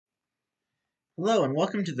Hello and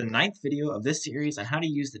welcome to the 9th video of this series on how to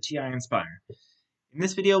use the TI nSpire. In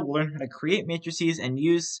this video, we'll learn how to create matrices and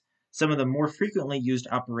use some of the more frequently used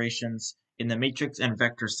operations in the matrix and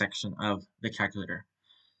vector section of the calculator.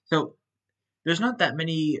 So there's not that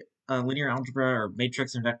many linear algebra or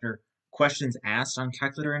matrix and vector questions asked on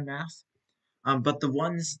calculator and math, but the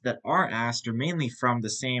ones that are asked are mainly from the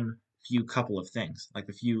same few couple of things, like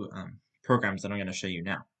the few programs that I'm going to show you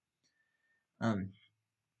now.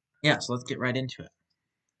 So let's get right into it.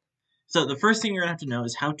 So the first thing you're going to have to know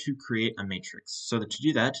is how to create a matrix. So to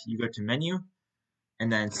do that, you go to Menu,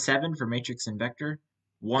 and then 7 for Matrix and Vector,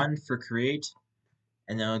 1 for Create,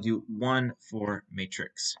 and then I'll do 1 for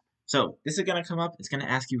Matrix. So this is going to come up. It's going to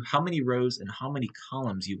ask you how many rows and how many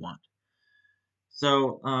columns you want.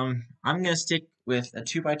 So I'm going to stick with a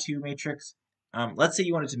 2x2 matrix. Let's say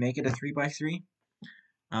you wanted to make it a 3x3.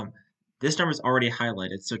 This number is already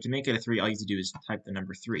highlighted, so to make it a 3, all you have to do is type the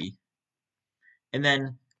number 3. And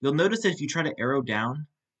then you'll notice that if you try to arrow down,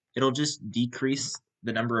 it'll just decrease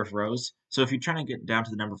the number of rows. So if you're trying to get down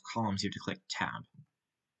to the number of columns, you have to click Tab.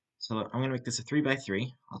 So I'm going to make this a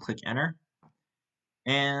 3x3. I'll click Enter.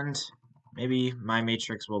 And maybe my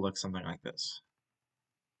matrix will look something like this.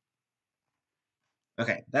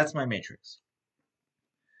 Okay, that's my matrix.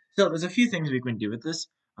 So there's a few things we can do with this.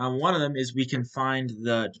 One of them is we can find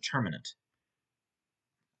the determinant.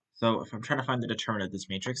 So if I'm trying to find the determinant of this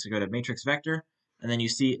matrix, I go to Matrix Vector, and then you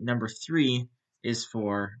see number 3 is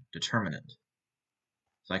for determinant.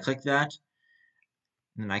 So I click that,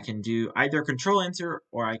 and then I can do either control enter,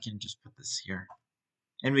 or I can just put this here,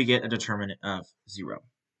 and we get a determinant of 0.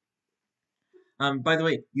 By the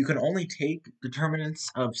way, you can only take determinants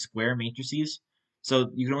of square matrices, so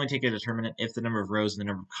you can only take a determinant if the number of rows and the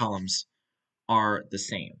number of columns are the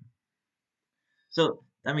same. So,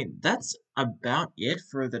 I mean, that's about it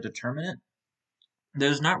for the determinant.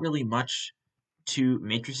 There's not really much to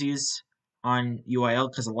matrices on UIL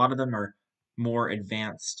because a lot of them are more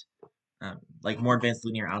advanced, more advanced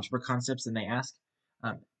linear algebra concepts than they ask.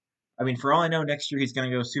 I mean, for all I know, next year he's going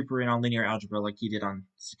to go super in on linear algebra like he did on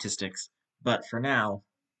statistics. But for now,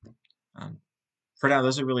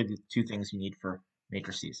 those are really the two things you need for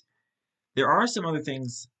matrices. There are some other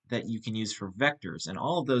things that you can use for vectors, and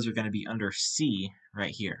all of those are going to be under C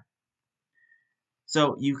right here.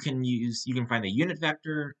 So you can find the unit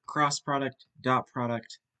vector, cross product, dot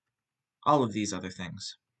product, all of these other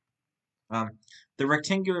things. The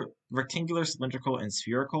rectangular, cylindrical, and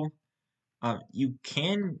spherical, you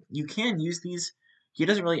can use these. He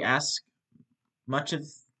doesn't really ask much of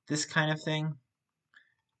this kind of thing.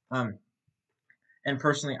 And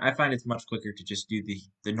personally, I find it's much quicker to just do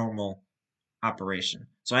the normal operation.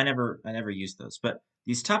 So I never use those. But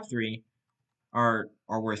these top 3 are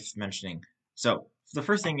worth mentioning. So the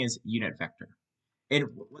first thing is unit vector. And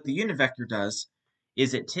what the unit vector does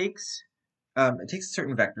is it takes a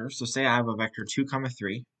certain vector. So say I have a vector 2,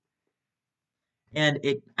 3, and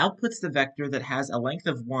it outputs the vector that has a length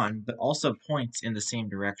of 1, but also points in the same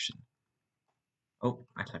direction. Oh,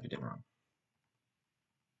 I typed it wrong.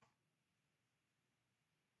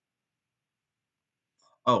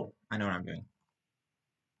 Oh, I know what I'm doing.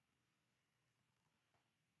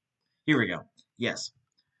 Here we go. Yes.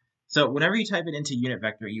 So whenever you type it into unit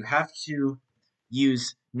vector, you have to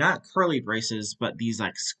use not curly braces, but these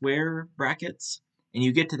like square brackets. And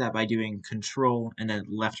you get to that by doing control and then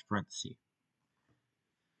left parenthesis.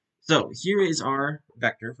 So here is our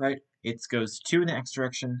vector, right? It goes 2 in the x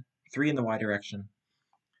direction, 3 in the y direction.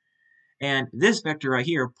 And this vector right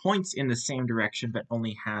here points in the same direction, but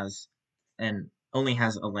only has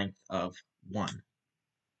a length of 1.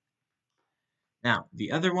 Now,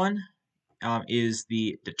 the other one is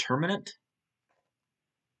the determinant.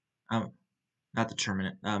 Not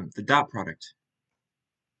determinant, the dot product.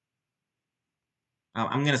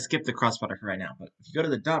 I'm going to skip the cross product right now, but if you go to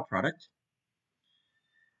the dot product,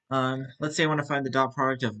 let's say I want to find the dot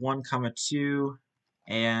product of 1, 2,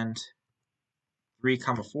 and 3,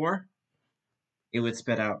 4, it would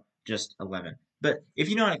spit out just 11. But if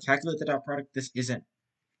you know how to calculate the dot product,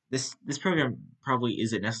 this program probably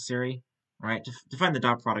isn't necessary, right? To find the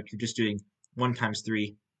dot product, you're just doing 1 times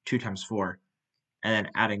 3, 2 times 4, and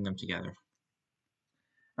then adding them together.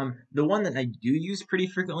 The one that I do use pretty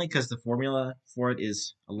frequently, because the formula for it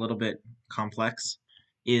is a little bit complex,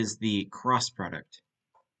 is the cross product.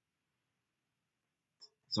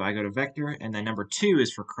 So I go to vector, and then number 2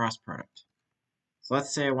 is for cross product. So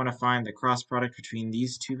let's say I want to find the cross product between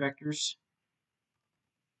these 2 vectors.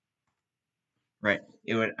 Right,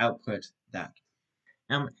 it would output that.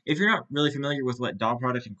 If you're not really familiar with what dot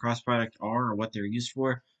product and cross product are or what they're used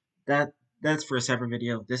for, that's for a separate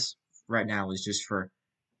video. This right now is just for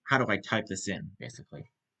how do I type this in,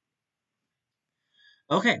 basically.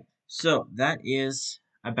 Okay, so that is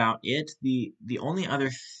about it. The only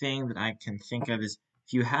other thing that I can think of is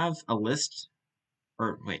if you have a list,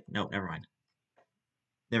 or wait, no, never mind.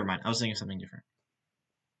 Never mind, I was thinking of something different.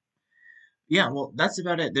 Yeah, well, that's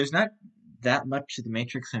about it. There's not that much to the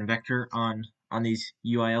matrix and vector on these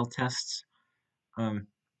UIL tests. Um,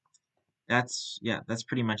 that's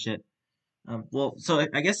pretty much it. Well, so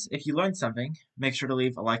I guess if you learned something, make sure to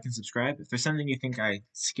leave a like and subscribe. If there's something you think I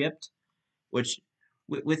skipped, which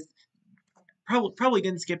with probably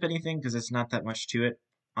didn't skip anything because it's not that much to it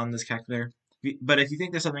on this calculator. But if you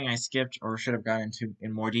think there's something I skipped or should have gone into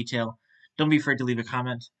in more detail, don't be afraid to leave a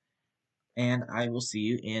comment, and I will see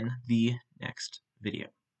you in the next video.